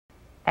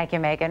Thank you,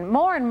 Megan.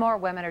 More and more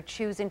women are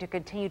choosing to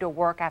continue to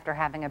work after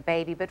having a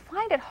baby, but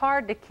find it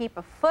hard to keep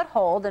a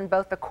foothold in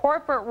both the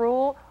corporate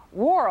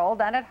world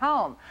and at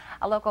home.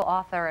 A local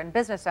author and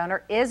business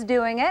owner is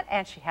doing it,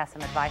 and she has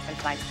some advice in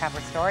tonight's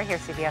cover story. Here's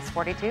CBS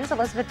 42's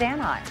Elizabeth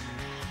Danheim.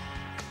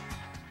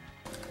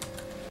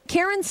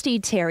 Karen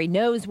Steed Terry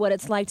knows what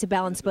it's like to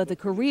balance both a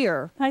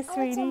career Hi, sweetie.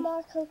 I want some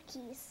more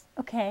cookies.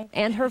 Okay.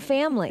 And her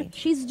family.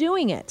 She's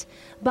doing it.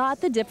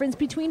 But the difference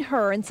between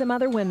her and some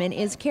other women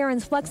is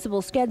Karen's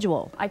flexible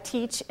schedule. I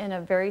teach in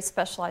a very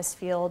specialized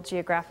field,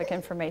 geographic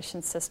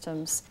information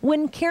systems.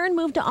 When Karen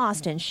moved to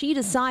Austin, she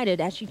decided,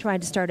 as she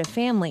tried to start a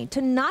family,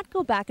 to not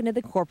go back into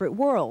the corporate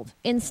world.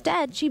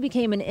 Instead, she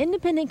became an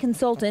independent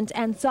consultant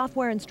and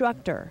software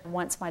instructor.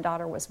 Once my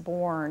daughter was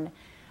born,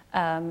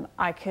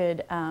 I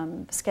could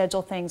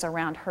schedule things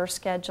around her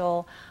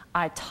schedule.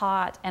 I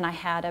taught, and I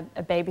had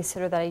a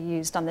babysitter that I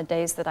used on the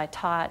days that I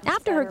taught.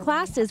 After her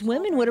classes,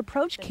 women would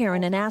approach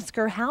Karen and ask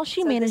her how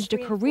she managed a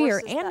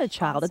career and a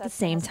child at the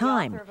same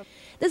time.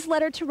 This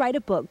led her to write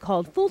a book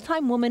called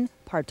Full-Time Woman,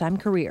 Part-Time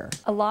Career.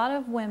 A lot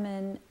of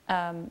women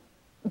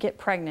get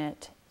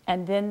pregnant,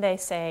 and then they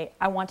say,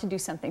 I want to do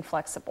something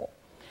flexible.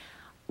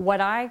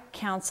 What I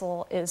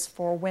counsel is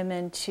for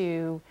women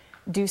to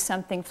do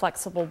something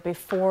flexible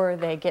before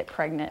they get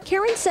pregnant.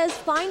 Karen says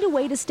find a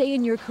way to stay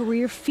in your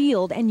career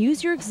field and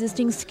use your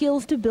existing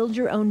skills to build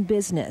your own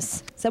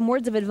business. Some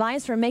words of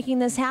advice for making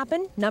this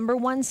happen. Number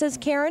one, says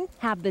Karen,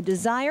 have the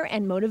desire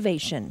and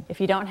motivation.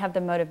 If you don't have the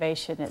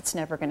motivation, it's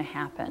never going to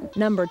happen.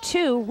 Number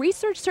two,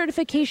 research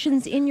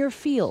certifications in your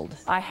field.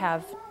 I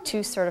have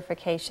 2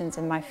 certifications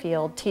in my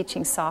field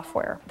teaching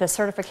software. The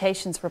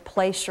certifications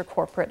replace your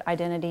corporate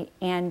identity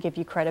and give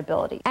you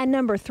credibility. And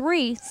number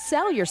 3,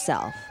 sell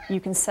yourself. You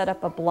can set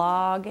up a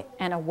blog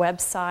and a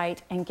website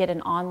and get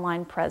an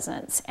online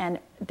presence. And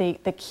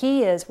the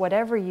key is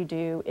whatever you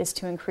do is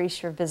to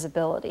increase your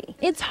visibility.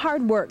 It's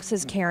hard work,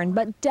 says Karen,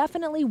 but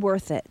definitely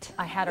worth it.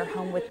 I had her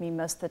home with me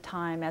most of the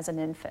time as an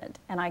infant,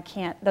 and I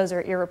can't, those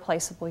are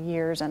irreplaceable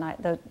years, and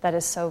that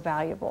is so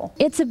valuable.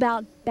 It's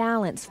about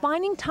balance,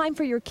 finding time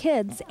for your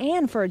kids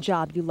and for a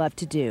job you love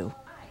to do.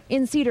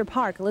 In Cedar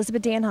Park,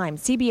 Elizabeth Danheim,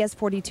 CBS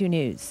 42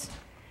 News.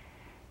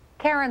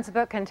 Karen's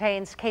book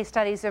contains case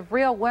studies of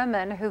real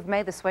women who've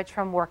made the switch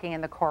from working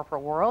in the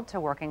corporate world to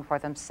working for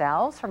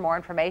themselves. For more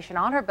information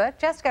on her book,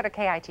 just go to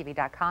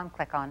KITV.com,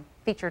 click on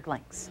featured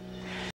links.